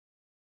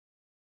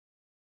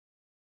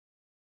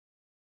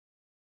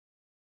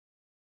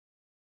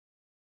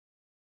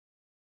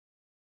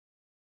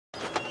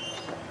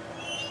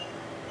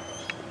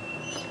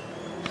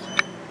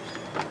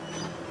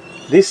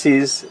This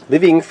is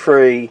living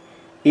free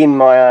in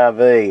my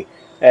RV,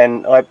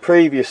 and I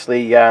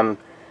previously had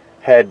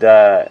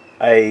a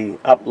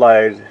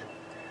upload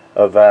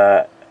of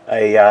a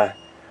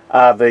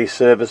RV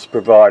service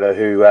provider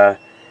who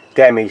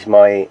damaged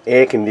my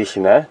air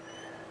conditioner,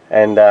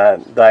 and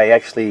they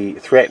actually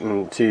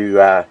threatened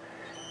to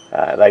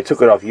they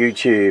took it off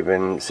YouTube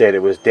and said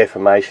it was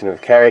defamation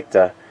of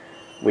character,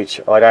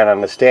 which I don't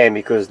understand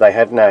because they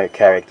have no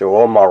character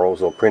or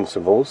morals or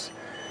principles.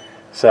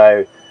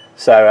 So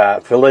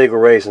for legal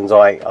reasons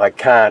I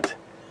can't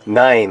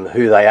name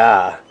who they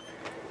are,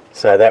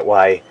 so that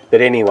way.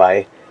 But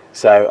anyway,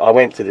 so I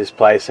went to this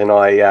place and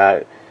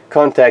I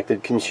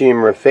contacted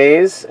Consumer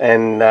Affairs,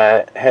 and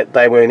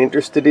they weren't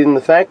interested in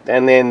the fact,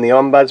 and then the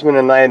Ombudsman,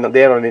 and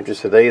they're not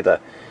interested either.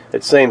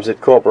 It seems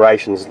that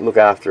corporations look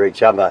after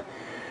each other.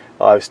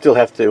 I still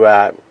have to,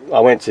 I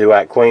went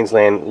to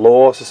Queensland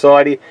Law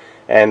Society,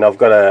 and I've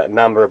got a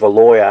number of a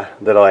lawyer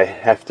that I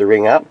have to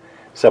ring up,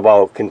 so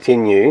I'll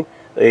continue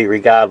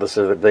regardless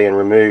of it being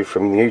removed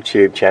from the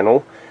YouTube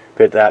channel.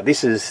 But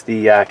this is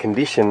the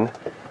condition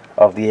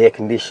of the air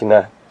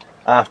conditioner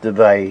after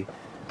they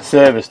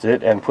serviced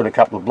it and put a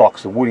couple of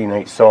blocks of wood in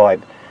each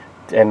side,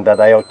 and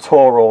they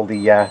tore all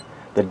the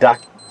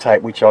duct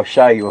tape, which I'll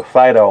show you a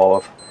photo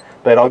of.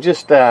 But I'll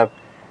just turn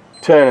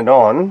it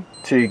on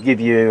to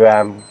give you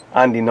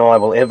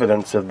undeniable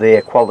evidence of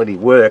their quality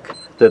work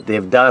that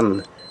they've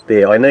done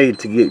there. I need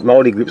to get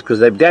multi-grips because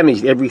they've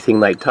damaged everything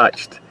they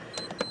touched.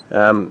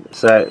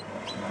 So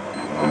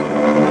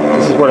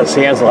this is what it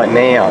sounds like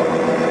now.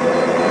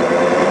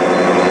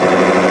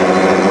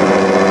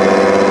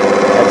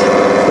 That's the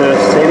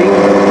first setting.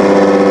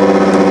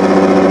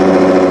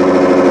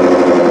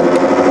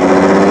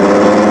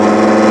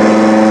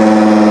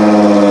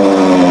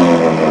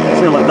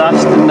 See all the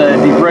dust and the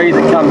debris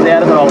that comes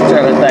out of it. I'll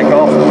turn it back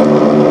off,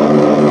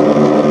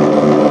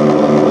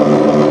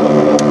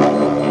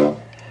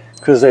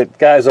 because it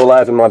goes all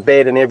over my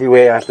bed and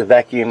everywhere. I have to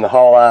vacuum the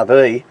whole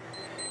RV.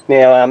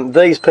 Now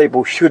these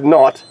people should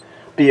not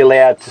be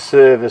allowed to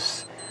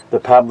service the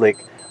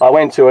public. I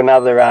went to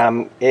another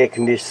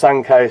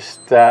air-conditioned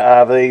Suncoast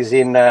RVs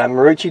in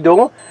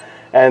Maroochydore,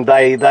 and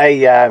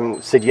they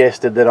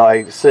suggested that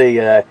I see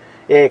an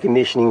air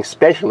conditioning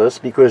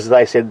specialist, because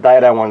they said they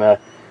don't want to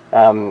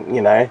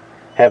you know,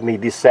 have me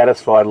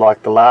dissatisfied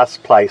like the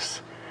last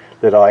place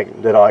that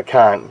I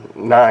can't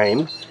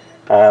name.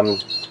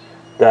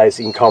 Those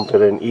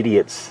incompetent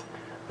idiots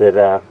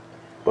that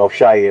I'll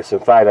show you some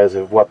photos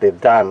of what they've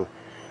done.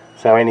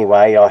 So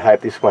anyway, I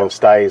hope this one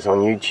stays on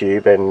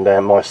YouTube,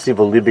 and my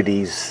civil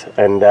liberties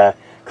and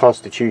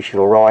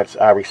constitutional rights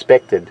are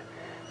respected.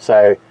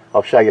 So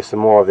I'll show you some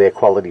more of their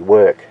quality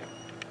work.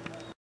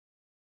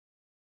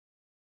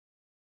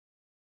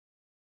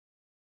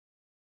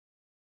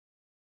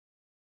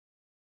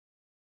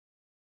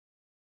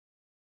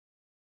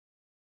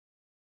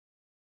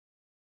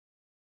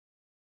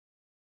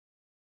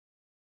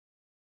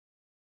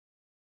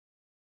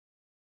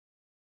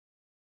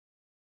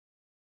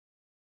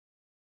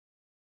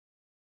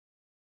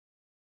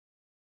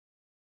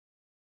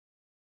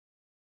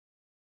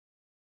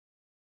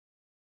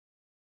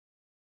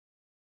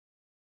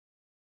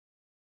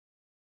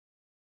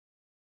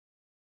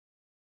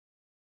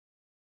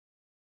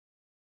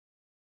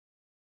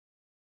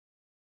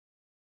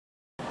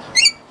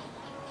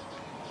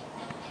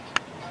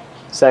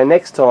 So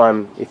next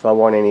time, if I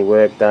want any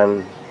work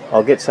done,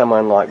 I'll get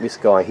someone like this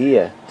guy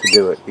here to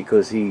do it,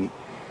 because he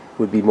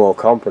would be more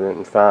competent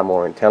and far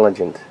more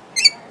intelligent.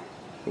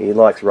 He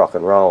likes rock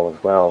and roll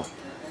as well.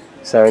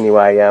 So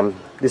anyway,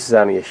 this is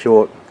only a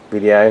short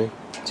video,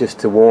 just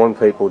to warn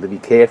people to be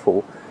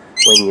careful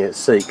when you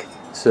seek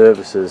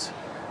services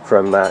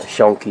from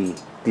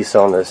shonky,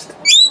 dishonest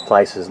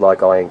places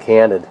like I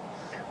encountered.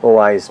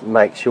 Always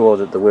make sure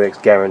that the work's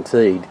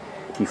guaranteed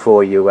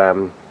before you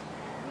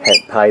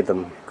pay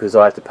them, because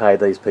I have to pay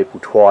these people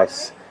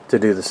twice to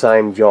do the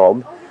same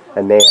job,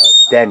 and now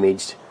it's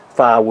damaged,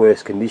 far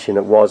worse condition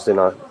it was than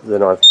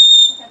I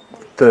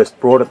first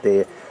brought it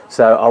there.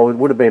 So I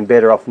would have been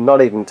better off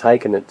not even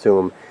taking it to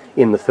them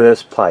in the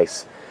first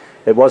place.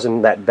 It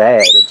wasn't that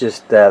bad, it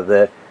just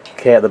the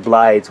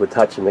blades were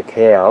touching the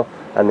cowl,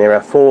 and there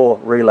are 4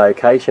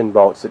 relocation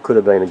bolts that could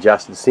have been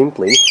adjusted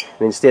simply,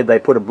 and instead they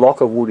put a block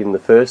of wood in the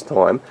first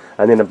time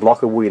and then a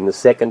block of wood in the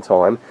second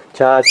time,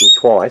 charged me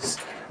twice,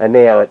 and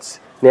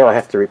now I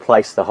have to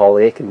replace the whole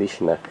air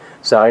conditioner.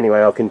 So anyway,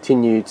 I'll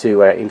continue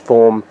to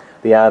inform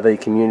the RV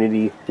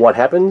community what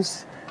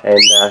happens, and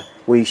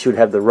we should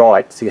have the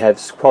right to have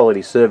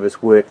quality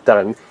service work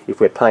done if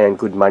we're paying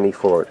good money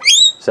for it.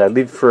 So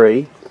live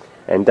free,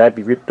 and don't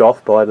be ripped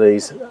off by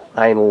these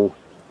anal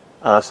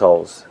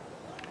arseholes.